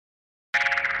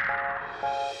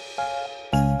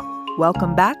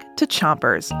Welcome back to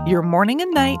Chompers, your morning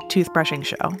and night toothbrushing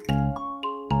show.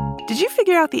 Did you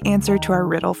figure out the answer to our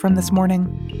riddle from this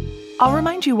morning? I'll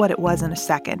remind you what it was in a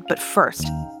second, but first,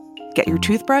 get your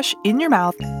toothbrush in your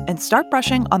mouth and start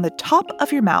brushing on the top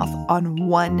of your mouth on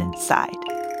one side.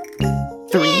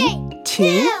 3,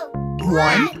 2,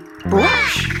 1,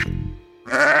 brush!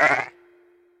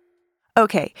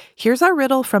 Okay, here's our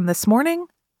riddle from this morning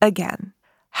again.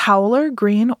 Howler,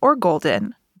 green or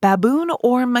golden, baboon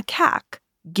or macaque,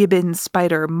 gibbon,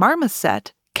 spider,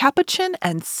 marmoset, capuchin,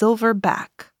 and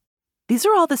silverback. These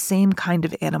are all the same kind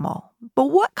of animal, but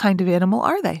what kind of animal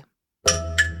are they?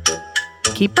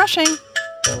 Keep brushing.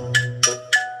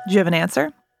 Do you have an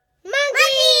answer? Monkey!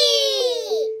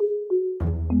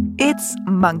 It's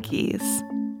monkeys.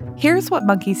 Here's what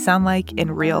monkeys sound like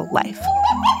in real life.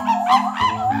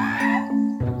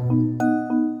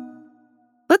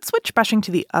 Let's switch brushing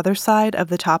to the other side of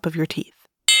the top of your teeth.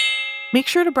 Make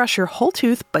sure to brush your whole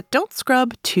tooth, but don't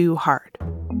scrub too hard.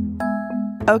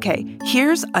 Okay,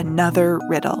 here's another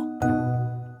riddle.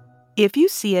 If you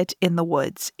see it in the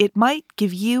woods, it might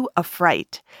give you a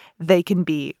fright. They can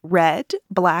be red,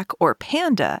 black, or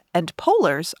panda, and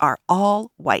polars are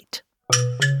all white.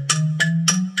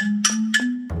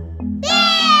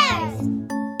 Bears!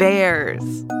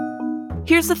 Bears.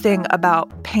 Here's the thing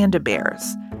about panda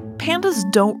bears. Pandas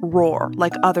don't roar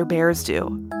like other bears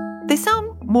do. They sound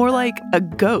more like a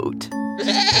goat.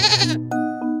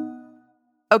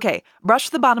 Okay, brush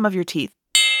the bottom of your teeth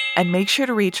and make sure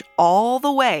to reach all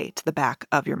the way to the back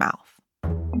of your mouth.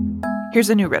 Here's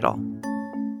a new riddle.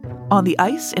 On the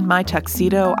ice in my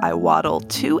tuxedo, I waddle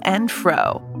to and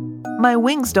fro. My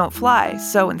wings don't fly,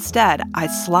 so instead I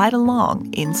slide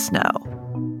along in snow.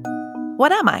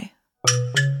 What am I?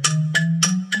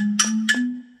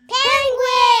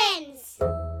 Penguins!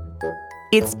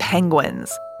 It's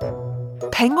penguins.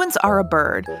 Penguins are a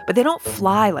bird, but they don't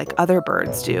fly like other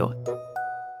birds do.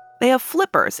 They have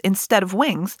flippers instead of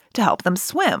wings to help them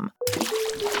swim.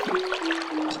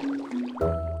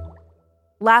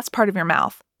 Last part of your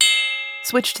mouth.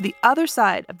 Switch to the other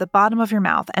side of the bottom of your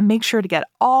mouth and make sure to get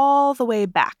all the way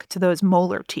back to those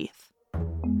molar teeth.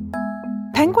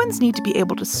 Penguins need to be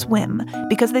able to swim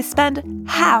because they spend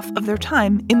half of their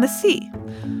time in the sea.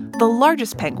 The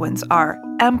largest penguins are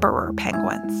emperor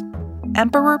penguins.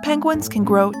 Emperor penguins can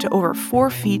grow to over 4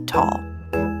 feet tall.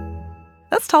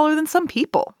 That's taller than some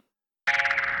people.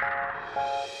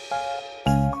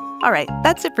 All right,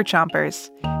 that's it for Chompers.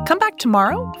 Come back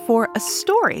tomorrow for a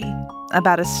story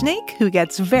about a snake who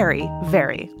gets very,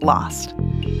 very lost.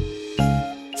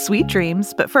 Sweet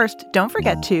dreams, but first, don't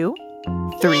forget to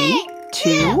 3,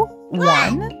 2,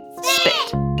 1,